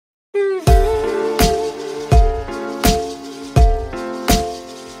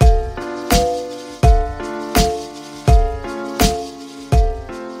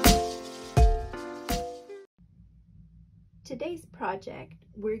project,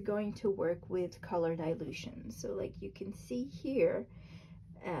 we're going to work with color dilution. So like you can see here,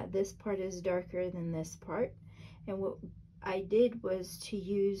 this part is darker than this part. And what I did was to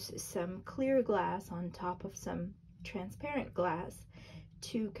use some clear glass on top of some transparent glass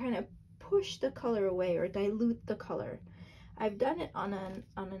to kind of push the color away or dilute the color. I've done it on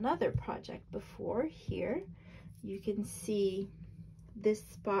another project before. Here you can see this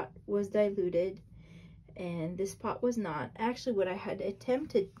spot was diluted and this spot was not. Actually, what I had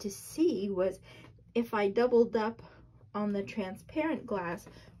attempted to see was if I doubled up on the transparent glass,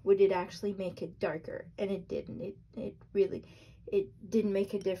 would it actually make it darker? And it didn't. It didn't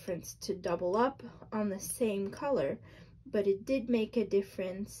make a difference to double up on the same color, but it did make a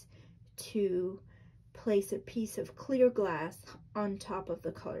difference to place a piece of clear glass on top of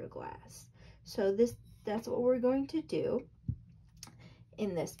the color glass. So that's what we're going to do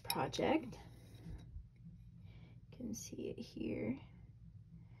in this project. You can see it here.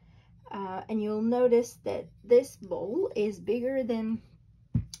 And you'll notice that this bowl is bigger than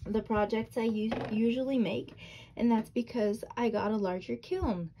the projects I usually make, and that's because I got a larger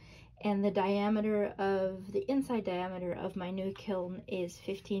kiln, and the inside diameter of my new kiln is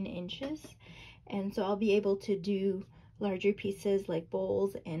 15 inches, and so I'll be able to do larger pieces like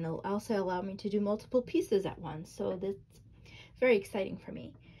bowls, and it'll also allow me to do multiple pieces at once. So that's very exciting for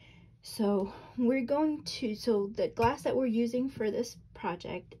me. So so the glass that we're using for this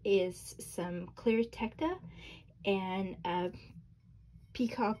project is some clear Tecta and a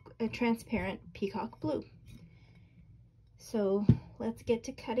transparent Peacock blue. So let's get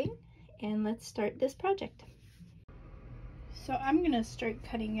to cutting and let's start this project. So I'm going to start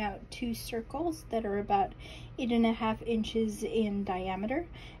cutting out 2 circles that are about 8.5 inches in diameter,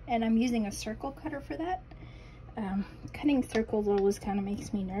 and I'm using a circle cutter for that. Cutting circles always kind of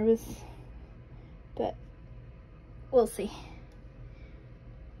makes me nervous, but we'll see.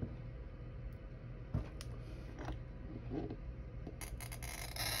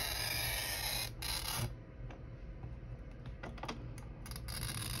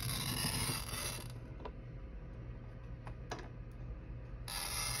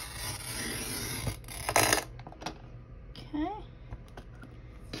 Okay.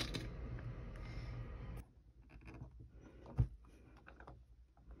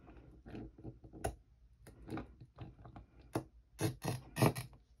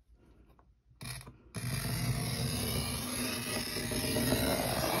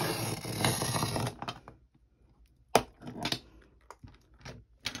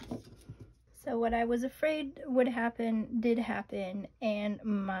 So what I was afraid would happen did happen, and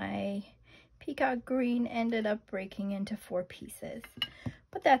my peacock green ended up breaking into 4 pieces.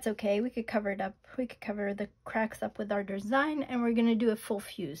 But that's okay, we could cover it up. We could cover the cracks up with our design, and we're gonna do a full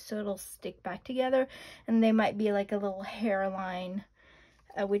fuse, so it'll stick back together, and they might be like a little hairline,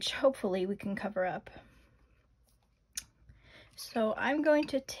 which hopefully we can cover up. So I'm going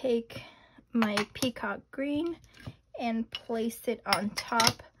to take my peacock green and place it on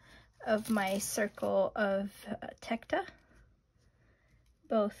top of my circle of Tecta,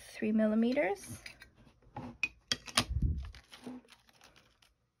 both 3 millimeters.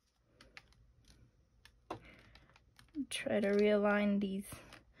 Try to realign these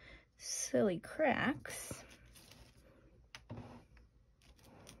silly cracks.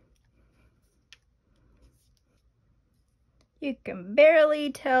 You can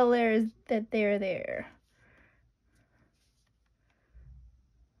barely tell that they're there.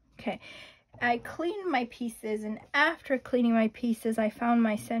 Okay, I cleaned my pieces, and after cleaning my pieces, I found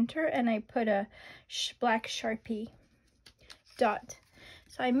my center and I put a black Sharpie dot.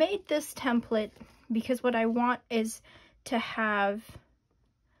 So I made this template because what I want is to have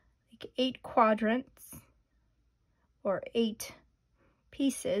like 8 quadrants or 8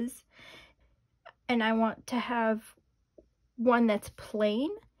 pieces, and I want to have one that's plain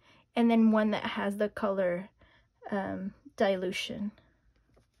and then one that has the color dilution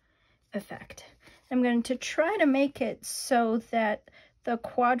effect. I'm going to try to make it so that the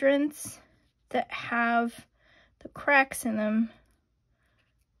quadrants that have the cracks in them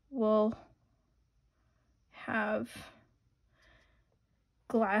will have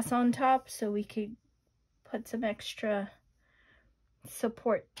glass on top, so we could put some extra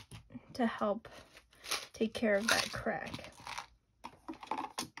support to help take care of that crack.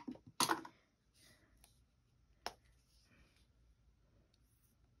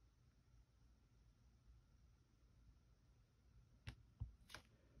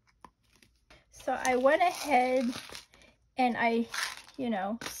 So I went ahead and I,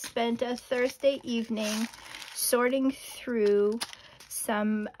 spent a Thursday evening sorting through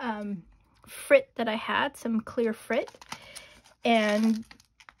some frit that I had, some clear frit. and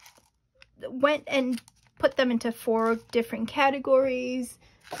went and put them into 4 different categories: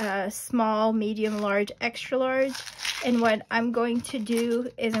 small, medium, large, extra large. And what I'm going to do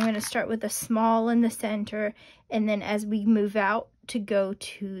is I'm going to start with a small in the center, and then as we move out, to go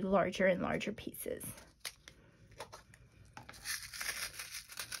to larger and larger pieces.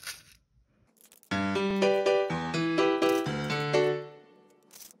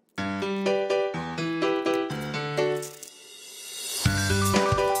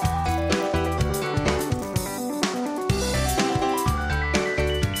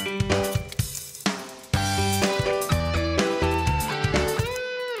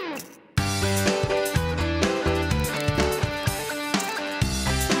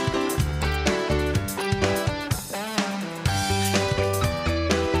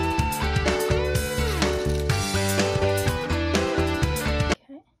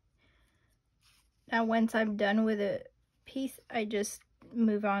 Now once I'm done with a piece, I just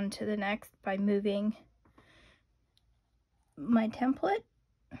move on to the next by moving my template.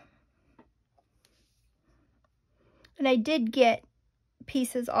 And I did get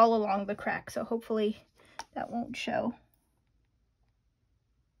pieces all along the crack, so hopefully that won't show.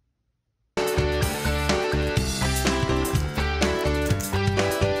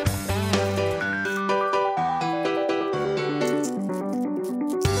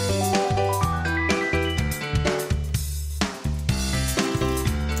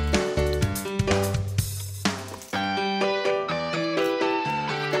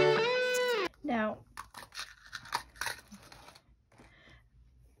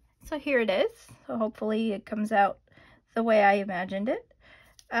 So here it is. So hopefully it comes out the way I imagined it.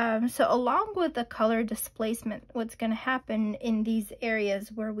 So along with the color displacement, what's going to happen in these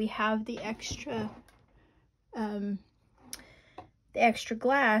areas where we have the extra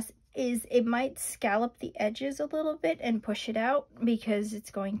glass is it might scallop the edges a little bit and push it out, because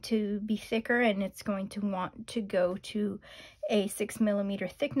it's going to be thicker and it's going to want to go to a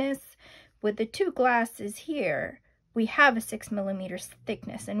 6mm thickness. With the 2 glasses here, we have a 6mm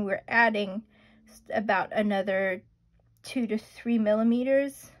thickness, and we're adding about another 2 to 3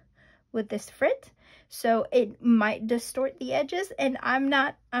 millimeters with this frit, so it might distort the edges, and I'm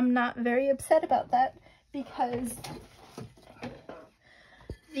not very upset about that, because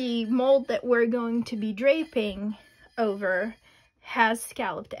the mold that we're going to be draping over has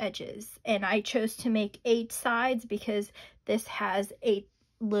scalloped edges, and I chose to make 8 sides because this has 8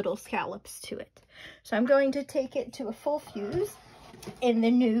 little scallops to it. So I'm going to take it to a full fuse in the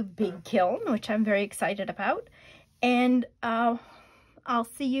new big kiln, which I'm very excited about, and I'll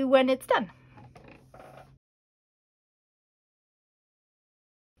see you when it's done.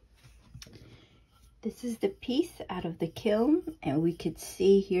 This is the piece out of the kiln, and we could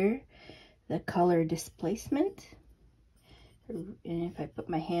see here the color displacement. And if I put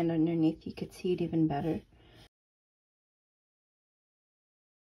my hand underneath, you could see it even better.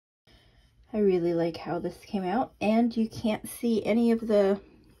 I really like how this came out, and you can't see any of the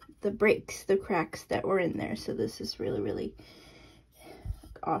breaks, the cracks that were in there. So this is really, really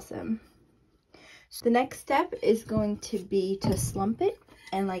awesome. So the next step is going to be to slump it.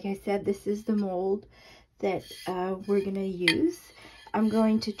 And like I said, this is the mold that we're going to use. I'm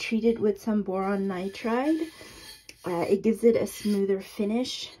going to treat it with some boron nitride. It gives it a smoother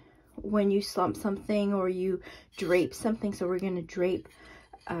finish when you slump something or you drape something. So we're going to drape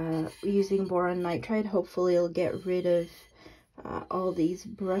using boron nitride. Hopefully it'll get rid of all these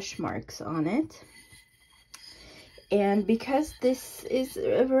brush marks on it. And because this is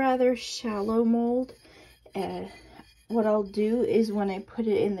a rather shallow mold, what I'll do is when I put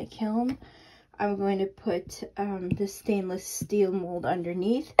it in the kiln, I'm going to put the stainless steel mold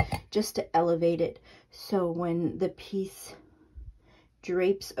underneath just to elevate it, so when the piece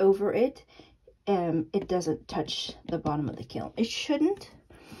drapes over it, it doesn't touch the bottom of the kiln. It shouldn't,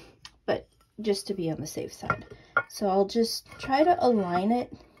 but just to be on the safe side. So I'll just try to align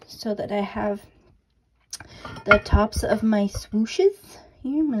it so that I have the tops of my swooshes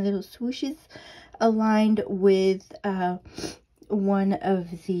here, my little swooshes, aligned with one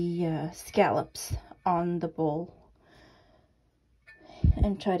of the scallops on the bowl,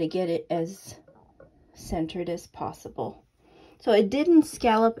 and try to get it as centered as possible. So it didn't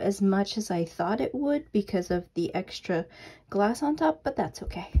scallop as much as I thought it would because of the extra glass on top, but that's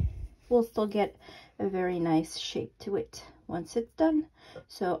okay. We'll still get a very nice shape to it once it's done.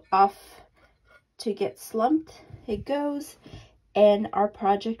 So off to get slumped it goes, and our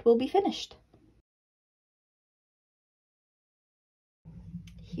project will be finished.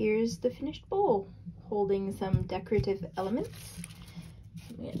 Here's the finished bowl, holding some decorative elements.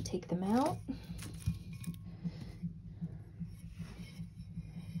 I'm going to take them out.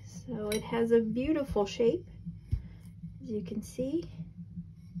 So it has a beautiful shape, as you can see.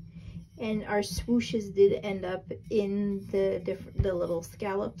 And our swooshes did end up in the little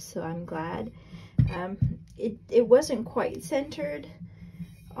scallops, so I'm glad. It wasn't quite centered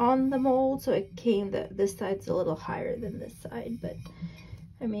on the mold, so it came this side's a little higher than this side, but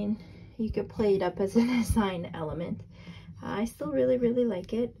I mean, you could play it up as a design element. I still really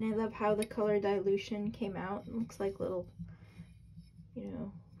like it, and I love how the color dilution came out. It looks like little, you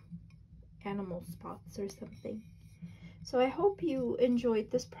know, animal spots or something. So I hope you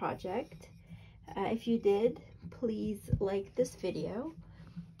enjoyed this project. If you did, please like this video.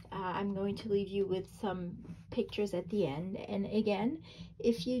 I'm going to leave you with some pictures at the end. And again,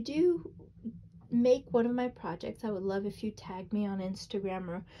 if you do make one of my projects, I would love if you tag me on Instagram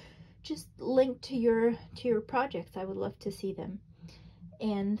or just link to your projects. I would love to see them.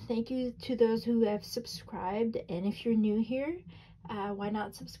 And thank you to those who have subscribed. And if you're new here, why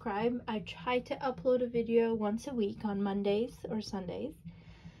not subscribe? I try to upload a video once a week on Mondays or Sundays.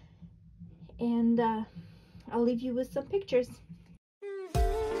 And I'll leave you with some pictures.